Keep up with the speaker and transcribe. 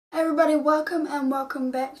Hey everybody,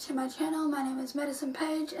 welcome back to my channel. My name is Madison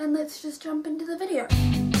Paige and let's just jump into the video.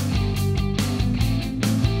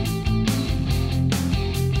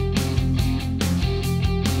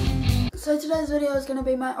 So today's video is going to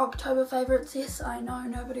be my October favourites. Yes, I know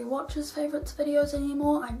nobody watches favourites videos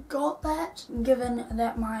anymore. I got that, given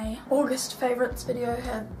that my August favourites video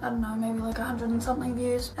had, I don't know, maybe like 100 and something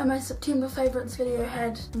views, and my September favourites video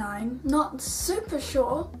had 9. Not super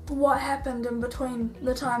sure what happened in between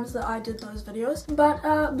the times that I did those videos, but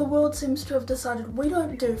the world seems to have decided we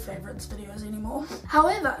don't do favourites videos anymore.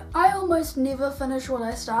 However, I almost never finish what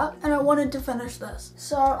I start, and I wanted to finish this.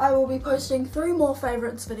 So I will be posting 3 more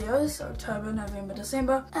favourites videos, October, November,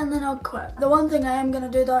 December, and then I'll quit. The one thing I am going to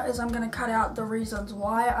do though is I'm going to cut out the reasons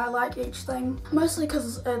why I like each thing, mostly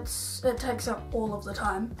because it takes up all of the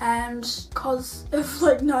time, and because if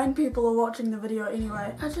like 9 people are watching the video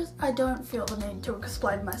anyway, I don't feel the need to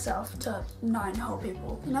explain myself to 9 whole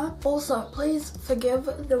people, you know? Also, please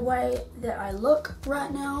forgive the way that I look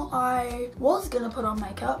right now. I was going to put on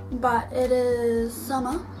makeup, but it is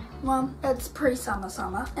summer. Well, it's pre-summer,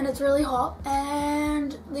 and it's really hot,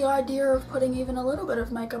 and the idea of putting even a little bit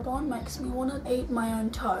of makeup on makes me want to eat my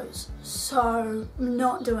own toes. So I'm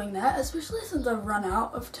not doing that, especially since I've run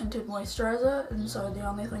out of tinted moisturizer, and so the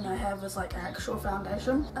only thing I have is like actual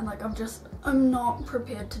foundation, and like I'm not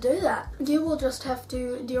prepared to do that. You will just have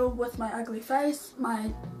to deal with my ugly face,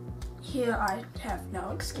 my hair. I have no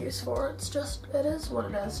excuse for. It is what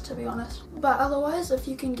it is, to be honest. But otherwise, if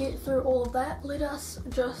you can get through all of that, let us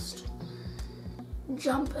just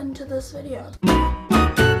jump into this video.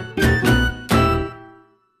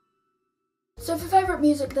 So for favourite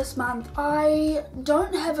music this month, I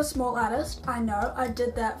don't have a small artist. I know, I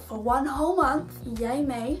did that for 1 whole month, yay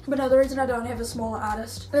me. But no, the reason I don't have a smaller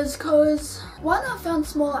artist is because, one, I found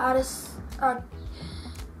smaller artists are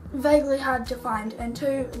vaguely hard to find, and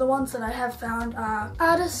 2, the ones that I have found are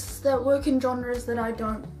artists that work in genres that I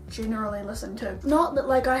don't generally listen to. Not that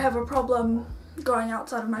like I have a problem going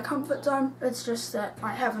outside of my comfort zone, it's just that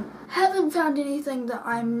I haven't found anything that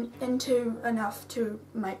I'm into enough to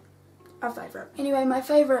make a favourite. Anyway, my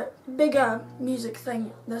favourite bigger music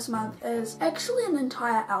thing this month is actually an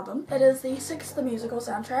entire album. It is the Six the Musical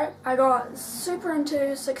soundtrack. I got super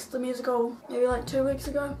into Six the Musical maybe like 2 weeks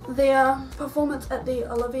ago. Their performance at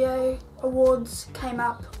the Olivier Awards came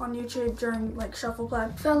up on YouTube during like shuffle play.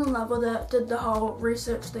 Fell in love with it, did the whole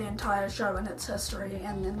research the entire show and its history,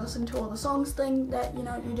 and then listen to all the songs thing that you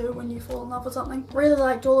do when you fall in love with something. Really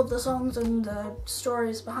liked all of the songs and the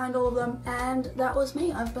stories behind all of them, and that was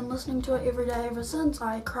me. I've been listening to it every day ever since.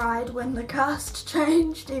 I cried when the cast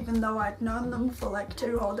changed, even though I'd known them for like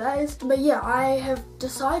 2 whole days. But yeah, I have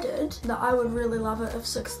decided that I would really love it if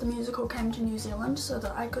Six the Musical came to New Zealand so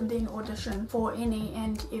that I could then audition for any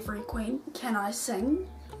and every queen. Can I sing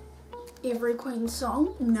every Queen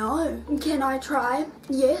song? No. Can I try?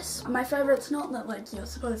 Yes. My favourite's not that like you're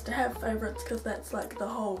supposed to have favourites, because that's like the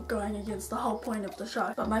whole going against the whole point of the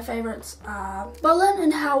show. But my favourites are Boleyn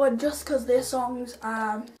and Howard, just because their songs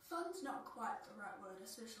are fun's not quite the right word,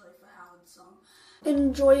 especially for Howard's song.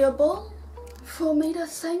 Enjoyable for me to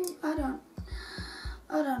sing. I don't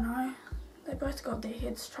know. They both got their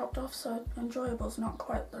heads chopped off, so enjoyable's not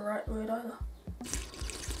quite the right word either.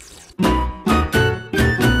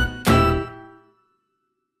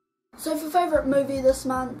 So for favourite movie this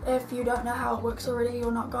month, if you don't know how it works already,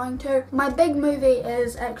 you're not going to. My big movie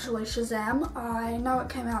is actually Shazam. I know it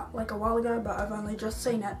came out like a while ago, but I've only just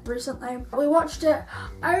seen it recently. We watched it.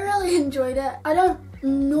 I really enjoyed it. I don't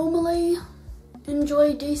normally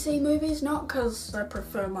enjoy DC movies, not because I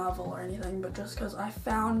prefer Marvel or anything, but just because I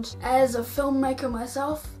found, as a filmmaker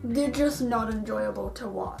myself, they're just not enjoyable to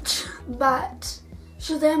watch. But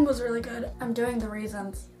Shazam was really good. I'm doing the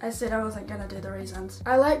reasons. I said I wasn't gonna do the reasons.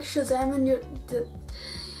 I like Shazam, and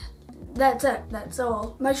that's it. That's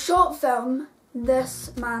all. My short film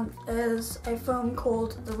this month is a film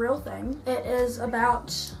called The Real Thing. It is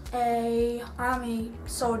about a army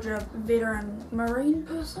soldier, veteran, marine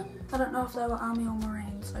person. I don't know if they were army or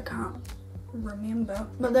marines. I can't remember.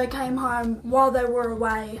 But they came home while they were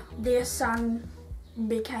away. Their son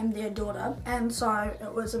became their daughter, and so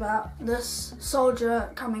it was about this soldier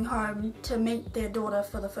coming home to meet their daughter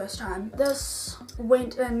for the first time. This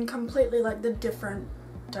went in completely like the different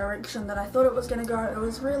direction that I thought it was going to go. It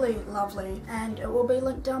was really lovely, and it will be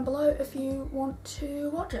linked down below if you want to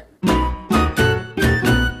watch it.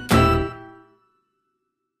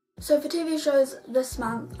 So for TV shows this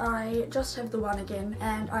month, I just have the one again,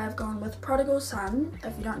 and I have gone with Prodigal Son.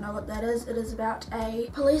 If you don't know what that is, it is about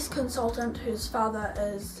a police consultant whose father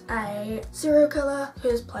is a serial killer, who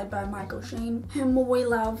is played by Michael Sheen, whom we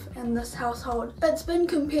love in this household. It's been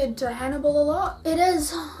compared to Hannibal a lot. It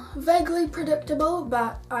is vaguely predictable,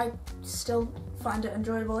 but I still find it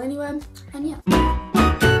enjoyable anyway, and yeah.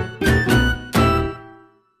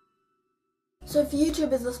 So for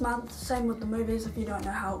YouTubers this month, same with the movies, if you don't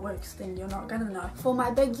know how it works then you're not gonna know. For my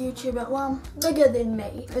big YouTuber, well, bigger than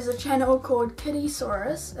me, is a channel called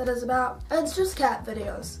Kittysaurus. It's just cat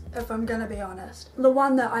videos, if I'm gonna be honest. The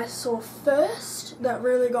one that I saw first that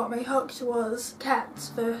really got me hooked was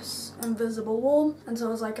Cats vs Invisible Wall, and so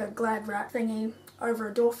it was like a glad wrap thingy over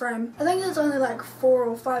a door frame. I think there's only like 4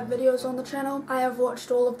 or 5 videos on the channel. I have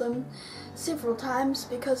watched all of them several times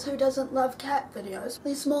because who doesn't love cat videos?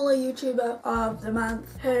 The smaller YouTuber of the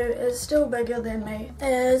month, who is still bigger than me,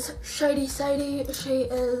 is Shady Sadie. She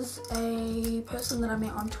is a person that I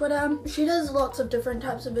met on Twitter. She does lots of different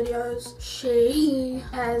types of videos. She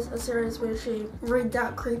has a series where she reads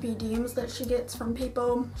out creepy DMs that she gets from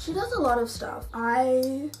people. She does a lot of stuff.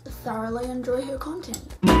 I thoroughly enjoy her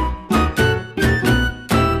content.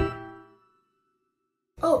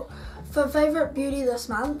 Oh, for favourite beauty this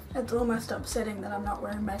month, it's almost upsetting that I'm not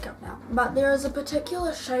wearing makeup now, but there is a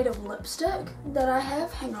particular shade of lipstick that I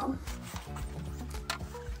have. Hang on.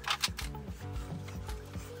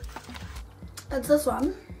 It's this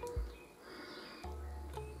one.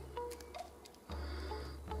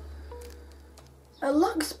 It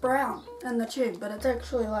looks brown in the tube, but it's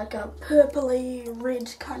actually like a purpley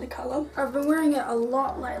red kind of colour. I've been wearing it a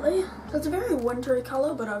lot lately. It's a very wintry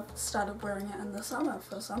colour, but I've started wearing it in the summer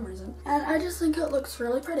for some reason. And I just think it looks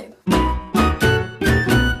really pretty.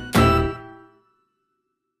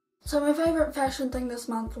 So my favourite fashion thing this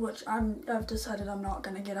month, which I've decided I'm not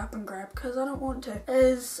going to get up and grab because I don't want to,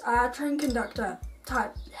 is train conductor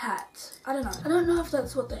type hats. I don't know if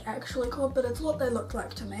that's what they're actually called, but it's what they look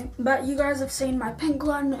like to me. But you guys have seen my pink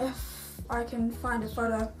one. If I can find a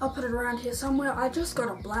photo, I'll put it around here somewhere. I just got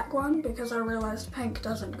a black one because I realized pink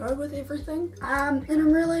doesn't go with everything. And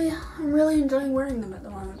I'm really enjoying wearing them at the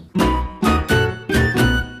moment.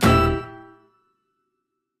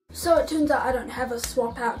 So it turns out I don't have a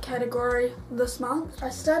swap out category this month. I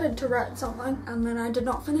started to write something and then I did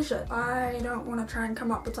not finish it. I don't want to try and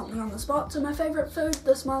come up with something on the spot. So my favourite food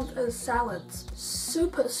this month is salads.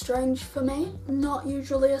 Super strange for me, not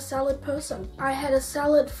usually a salad person. I had a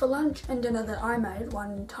salad for lunch and dinner that I made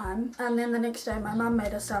one time, and then the next day my mum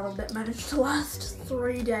made a salad that managed to last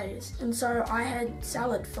 3 days. And so I had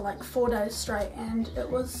salad for like 4 days straight and it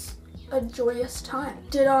was a joyous time.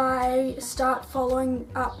 Did I start following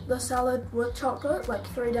up the salad with chocolate like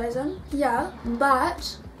 3 days in? Yeah,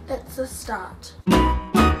 but it's a start.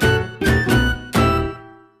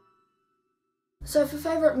 So for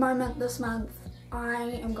favourite moment this month,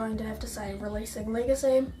 I am going to have to say releasing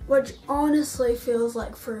Legacy, which honestly feels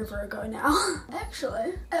like forever ago now.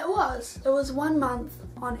 Actually, it was 1 month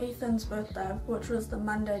on Ethan's birthday, which was the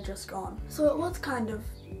Monday just gone. So it was kind of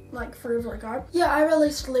like forever ago. Yeah, I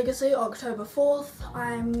released Legacy October 4th.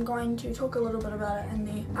 I'm going to talk a little bit about it in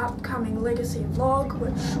the upcoming Legacy vlog,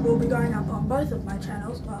 which will be going up on both of my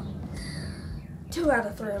channels. Well, 2 out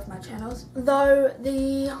of 3 of my channels. Though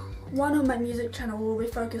the one on my music channel will be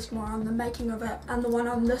focused more on the making of it, and the one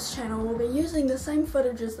on this channel will be using the same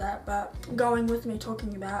footage as that, but going with me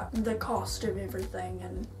talking about the cost of everything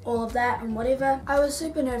and all of that and whatever. I was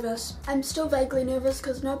super nervous. I'm still vaguely nervous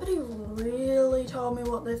because nobody really told me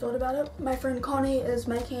what they thought about it. My friend Connie is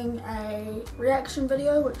making a reaction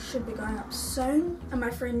video which should be going up soon, and my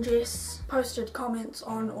friend Jess posted comments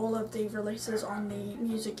on all of the releases on the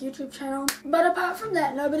music YouTube channel. But apart from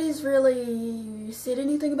that, nobody's really said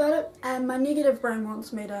anything about it, and my negative brain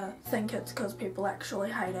wants me to think it's because people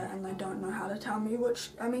actually hate it and they don't know how to tell me,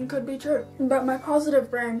 which I mean could be true. But my positive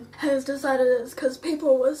brain has decided it's because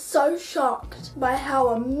people were so shocked by how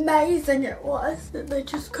amazing it was that they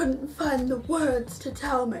just couldn't find the words to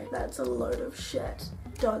tell me. That's a load of shit.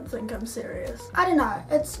 Don't think I'm serious. I don't know,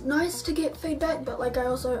 it's nice to get feedback, but like I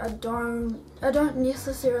don't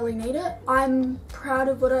necessarily need it. I'm proud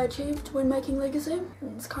of what I achieved when making Legacy.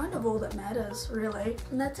 It's kind of all that matters, really.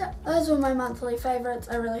 And that's it. Those were my monthly favourites.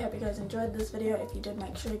 I really hope you guys enjoyed this video. If you did,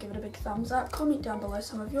 make sure to give it a big thumbs up. Comment down below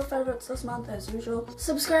some of your favourites this month as usual.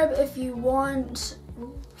 Subscribe if you want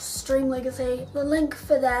Stream Legacy. The link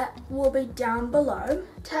for that will be down below.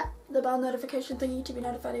 Tap the bell notification thingy to be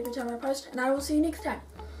notified every time I post, and I will see you next time.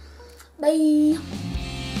 Bye!